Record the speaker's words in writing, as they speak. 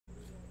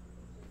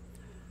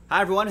Hi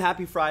everyone,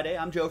 happy Friday.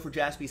 I'm Joe for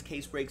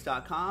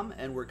jaspyscasebreaks.com,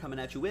 and we're coming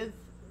at you with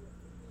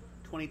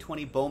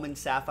 2020 Bowman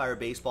Sapphire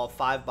Baseball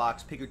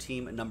 5-box pick your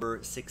team number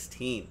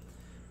 16.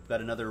 We've got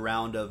another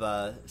round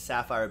of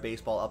Sapphire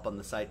Baseball up on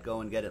the site.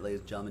 Go and get it, ladies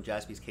and gentlemen,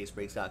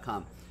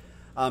 jaspyscasebreaks.com.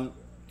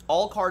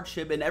 All card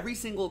ship, and every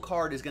single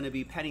card is going to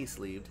be penny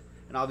sleeved,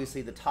 and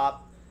obviously the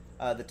top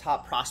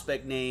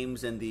prospect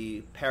names and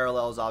the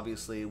parallels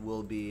obviously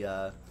will be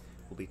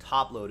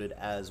top loaded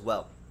as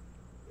well.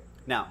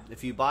 Now,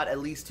 if you bought at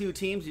least 2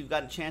 teams, you've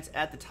got a chance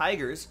at the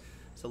Tigers.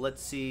 So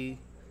let's see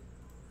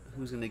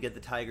who's going to get the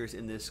Tigers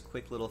in this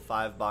quick little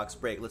 5-box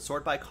break. Let's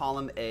sort by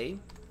column A.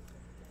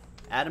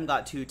 Adam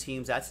got 2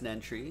 teams, that's an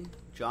entry.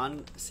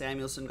 John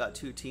Samuelson got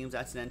 2 teams,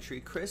 that's an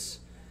entry. Chris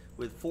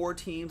with 4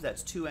 teams,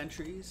 that's 2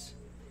 entries.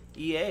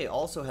 EA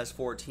also has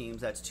 4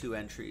 teams, that's 2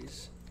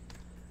 entries.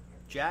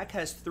 Jack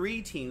has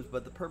 3 teams,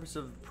 but the purpose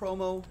of the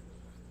promo,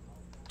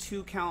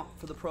 2 count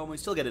for the promo, you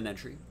still get an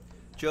entry.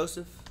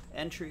 Joseph,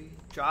 entry.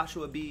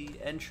 Joshua B,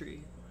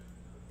 entry.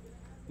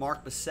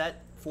 Mark Bissett,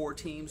 4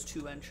 teams,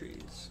 2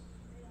 entries.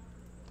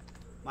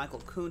 Michael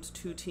Kuntz,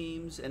 2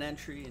 teams, an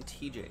entry. And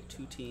TJ,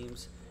 2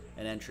 teams,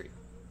 an entry.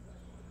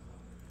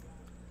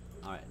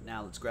 All right,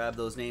 now let's grab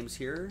those names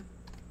here.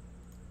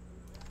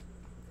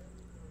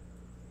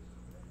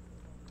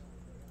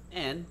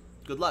 And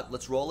good luck.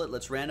 Let's roll it.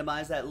 Let's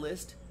randomize that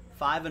list.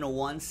 5 and a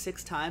 1,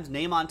 6 times.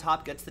 Name on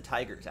top gets the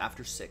Tigers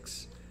after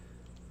 6.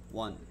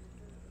 1,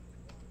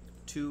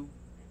 2,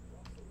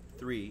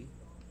 3,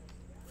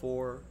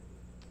 4,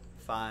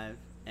 5,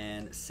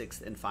 and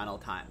 6th and final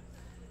time.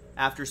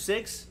 After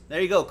 6, there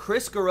you go.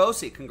 Chris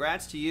Garossi,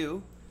 congrats to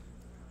you.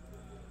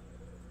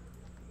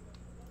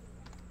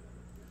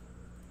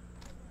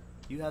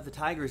 You have the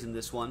Tigers in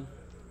this one.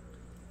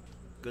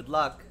 Good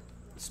luck.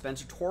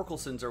 Spencer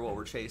Torkelsons are what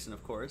we're chasing,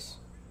 of course.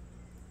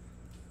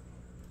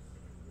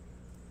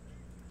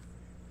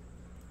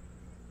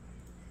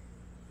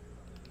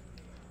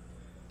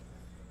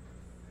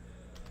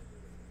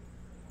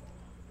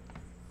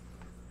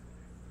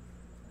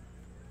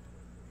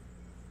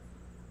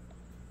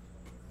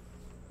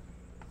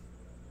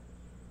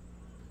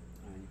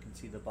 You can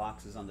see the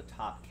boxes on the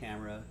top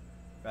camera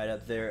right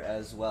up there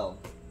as well.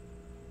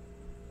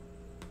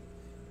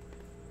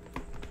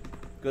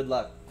 Good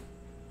luck.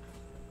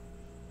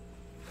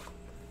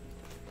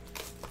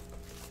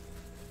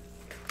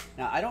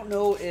 Now, I don't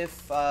know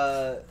if,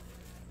 I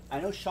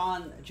know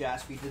Sean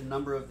Jaspy did a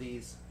number of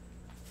these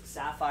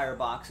Sapphire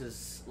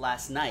boxes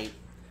last night.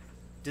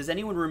 Does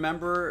anyone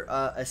remember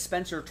a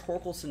Spencer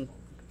Torkelson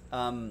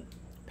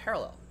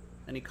parallel?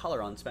 Any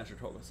color on Spencer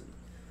Torkelson?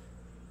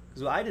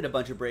 Because I did a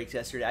bunch of breaks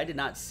yesterday. I did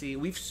not see,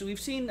 we've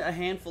seen a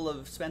handful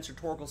of Spencer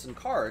Torkelson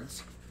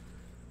cards,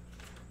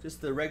 just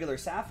the regular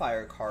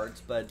Sapphire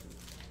cards, but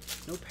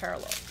no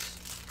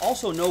parallels.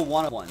 Also, no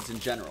one-of-ones in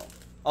general.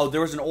 Oh,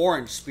 there was an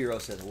orange, Spiro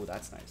says. Oh,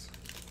 that's nice.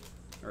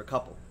 Or a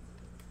couple.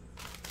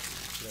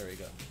 There we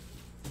go.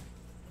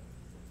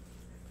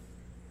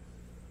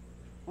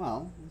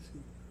 Well,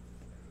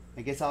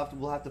 I guess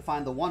we'll have to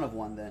find the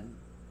one-of-one then.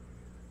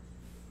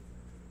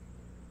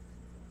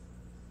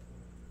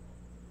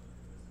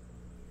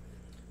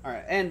 All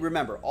right, and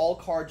remember, all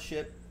cards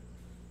ship.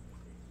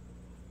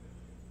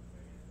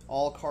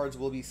 All cards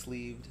will be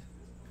sleeved.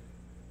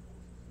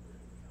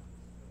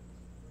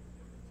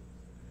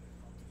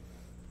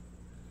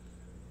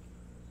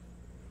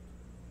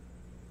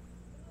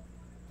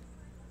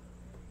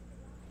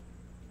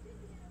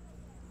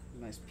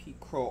 Nice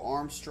Pete Crow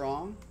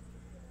Armstrong.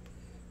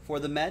 For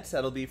the Mets,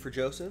 that'll be for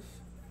Joseph.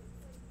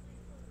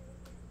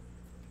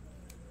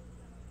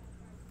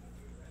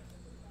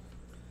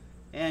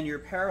 And your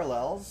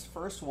parallels,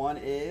 first one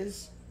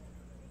is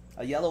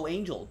a Yellow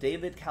Angel,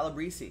 David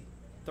Calabrese.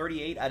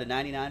 38 out of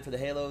 99 for the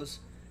Halos.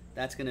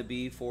 That's going to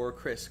be for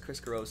Chris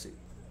Garossi.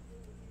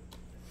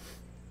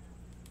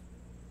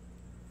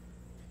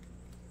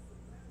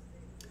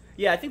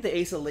 Yeah, I think the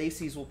Ace of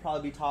Lacy's will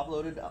probably be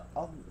top-loaded.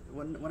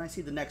 When I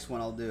see the next one,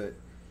 I'll do it.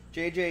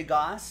 JJ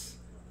Goss,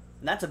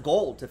 and that's a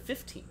gold to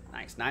 15.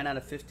 Nice, 9 out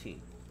of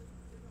 15.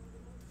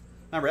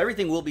 Remember,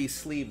 everything will be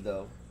sleeved,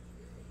 though.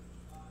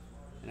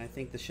 And I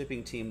think the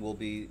shipping team will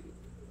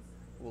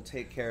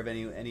take care of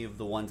any of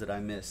the ones that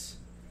I miss.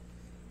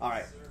 All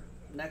right,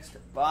 next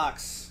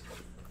box.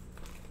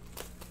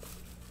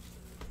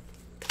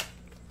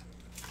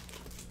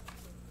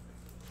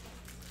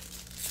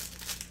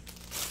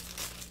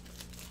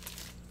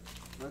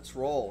 Let's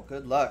roll.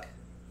 Good luck.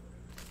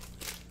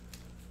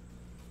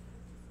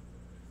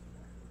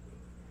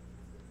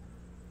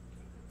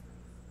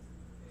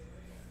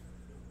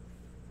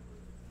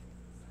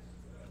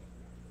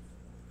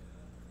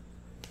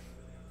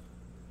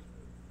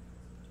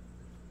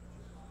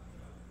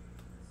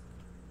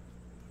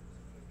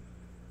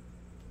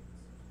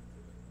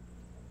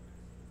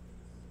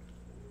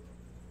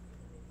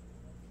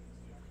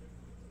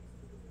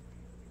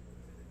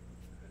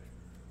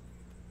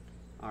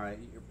 All right,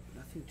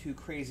 nothing too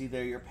crazy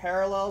there. Your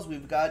parallels,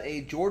 we've got a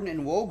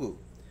Jordan Nwogu,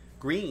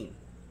 green,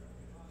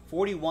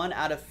 41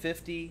 out of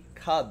 50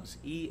 Cubs,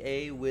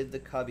 EA with the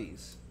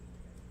Cubbies.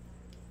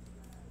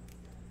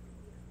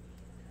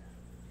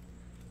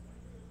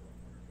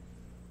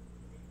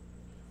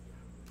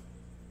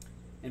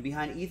 And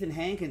behind Ethan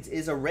Hankins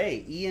is a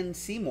Ray, Ian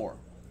Seymour.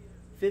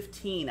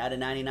 15 out of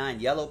 99.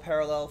 Yellow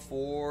parallel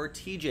for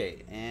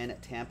TJ and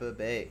Tampa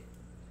Bay.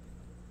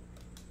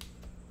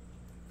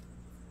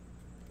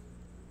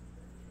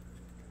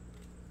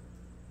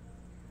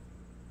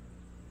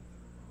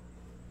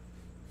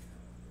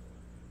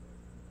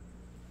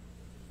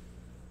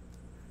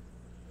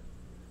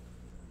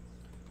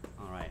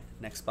 All right,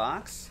 next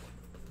box.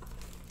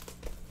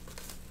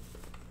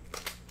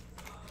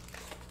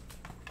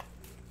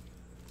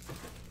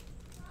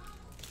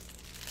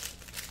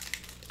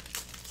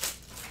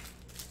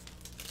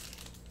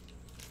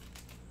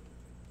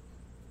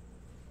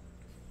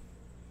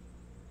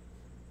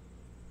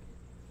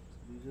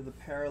 These are the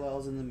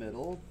parallels in the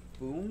middle.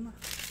 Boom.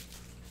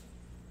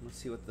 Let's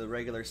see what the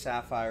regular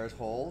sapphires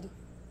hold.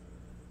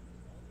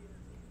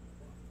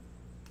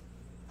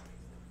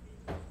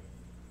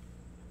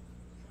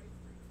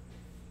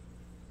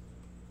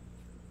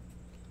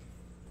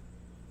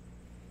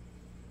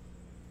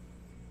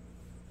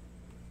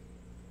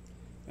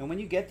 And when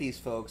you get these,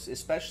 folks,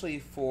 especially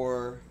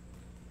for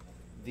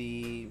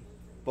the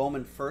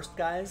Bowman first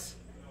guys,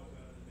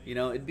 you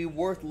know, it'd be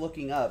worth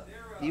looking up,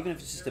 even if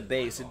it's just a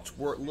base, it's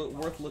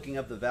worth looking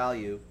up the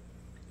value,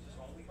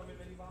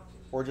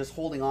 or just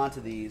holding on to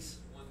these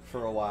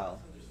for a while,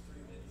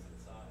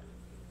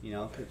 you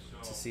know,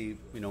 to see,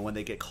 you know, when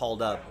they get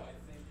called up.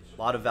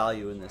 A lot of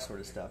value in this sort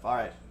of stuff. All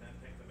right.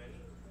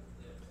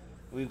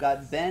 We've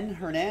got Ben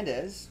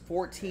Hernandez,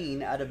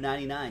 14 out of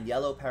 99,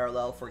 yellow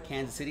parallel for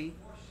Kansas City,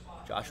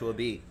 Joshua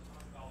B.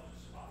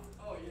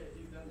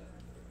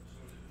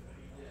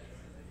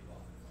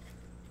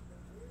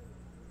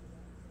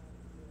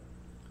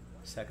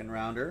 Second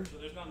rounder.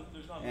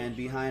 And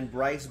behind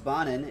Bryce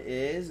Bonin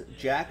is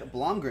Jack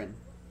Blomgren.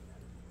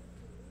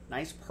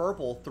 Nice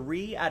purple,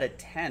 3 out of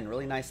 10.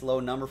 Really nice low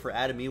number for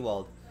Adam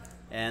Ewald.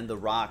 And the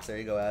Rocks. There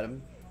you go,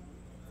 Adam.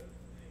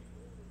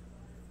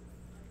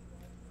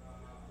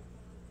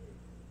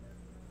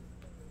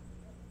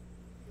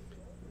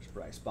 There's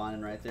Bryce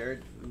Bonin right there.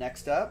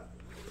 Next up.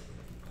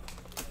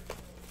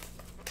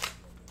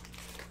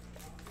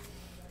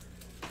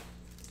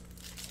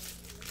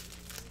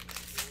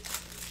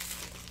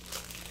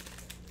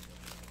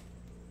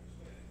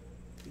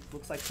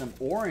 Looks like some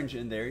orange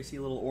in there. You see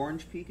a little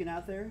orange peeking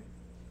out there?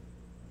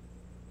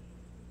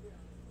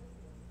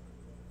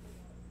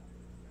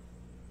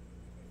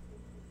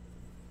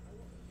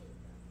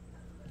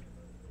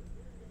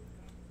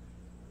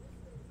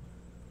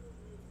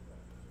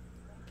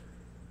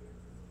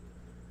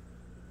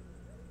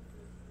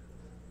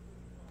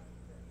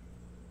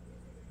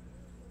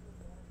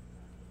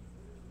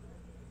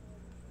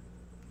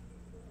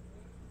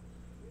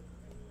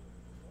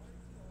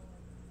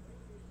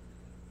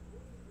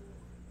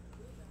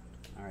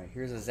 All right,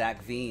 here's a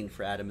Zach Veen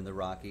for Adam in the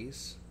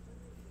Rockies.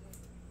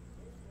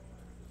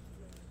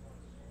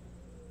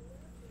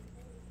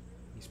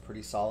 He's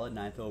pretty solid,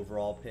 9th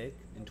overall pick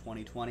in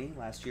 2020,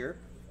 last year.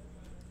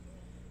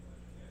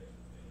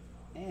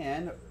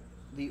 And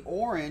the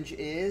orange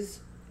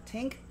is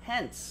Tink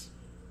Hence,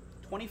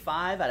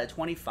 25 out of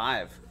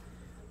 25.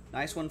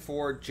 Nice one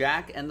for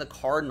Jack and the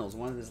Cardinals,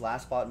 one of his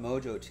Last Spot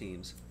Mojo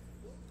teams.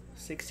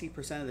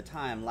 60% of the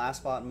time,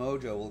 Last Spot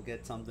Mojo will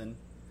get something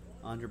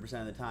 100%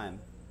 of the time.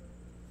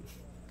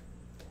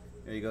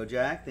 There you go,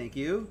 Jack. Thank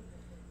you.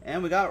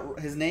 And we got,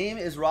 his name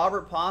is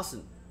Robert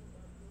Posson.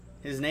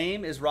 His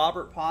name is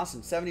Robert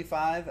Posson.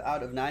 75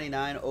 out of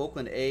 99,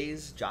 Oakland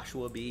A's,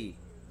 Joshua B.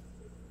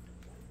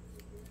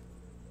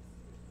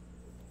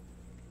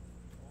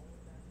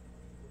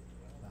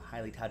 A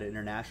highly touted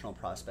international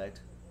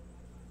prospect.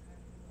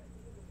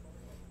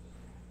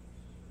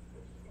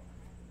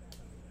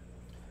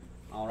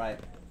 All right.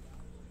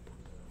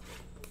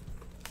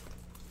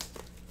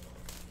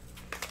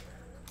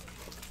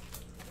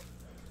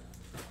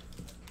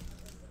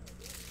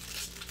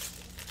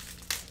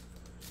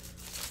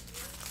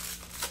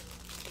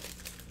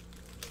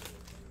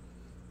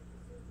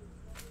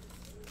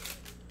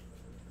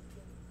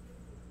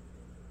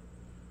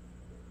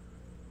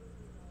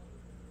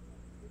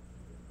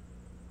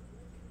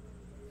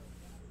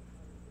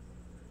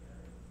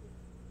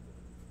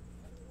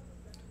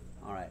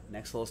 All right,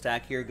 next little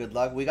stack here. Good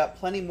luck. We got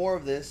plenty more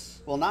of this.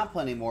 Well, not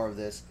plenty more of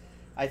this.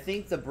 I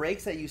think the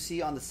breaks that you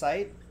see on the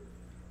site,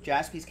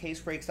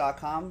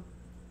 jaspyscasebreaks.com,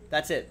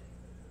 that's it.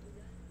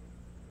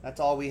 That's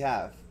all we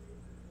have.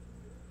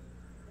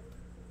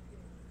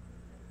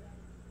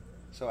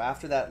 So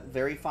after that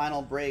very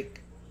final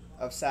break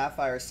of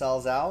Sapphire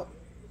sells out,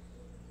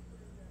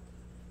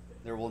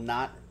 there will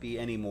not be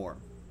any more.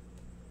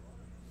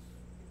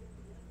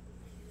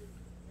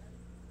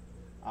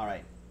 All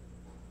right.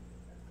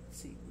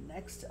 See,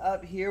 next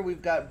up here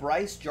we've got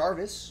Bryce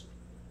Jarvis,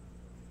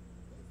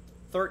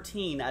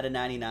 13 out of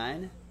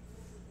 99.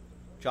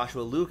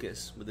 Joshua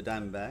Lucas with the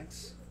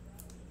Diamondbacks.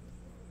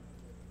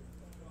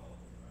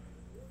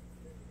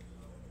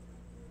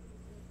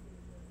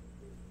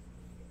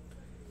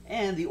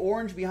 And the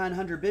orange behind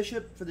Hunter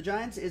Bishop for the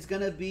Giants is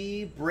going to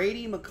be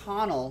Brady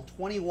McConnell,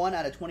 21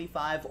 out of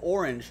 25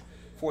 orange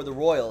for the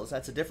Royals.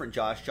 That's a different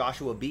Josh,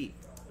 Joshua B.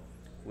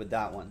 with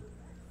that one.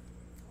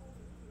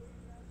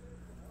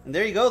 And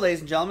there you go,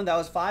 ladies and gentlemen. That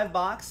was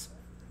 5-box.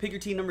 Pick your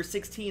team number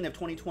 16 of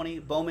 2020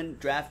 Bowman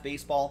Draft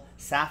Baseball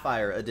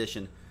Sapphire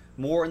Edition.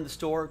 More in the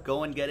store.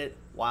 Go and get it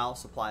while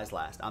supplies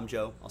last. I'm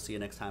Joe. I'll see you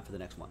next time for the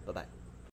next one. Bye-bye.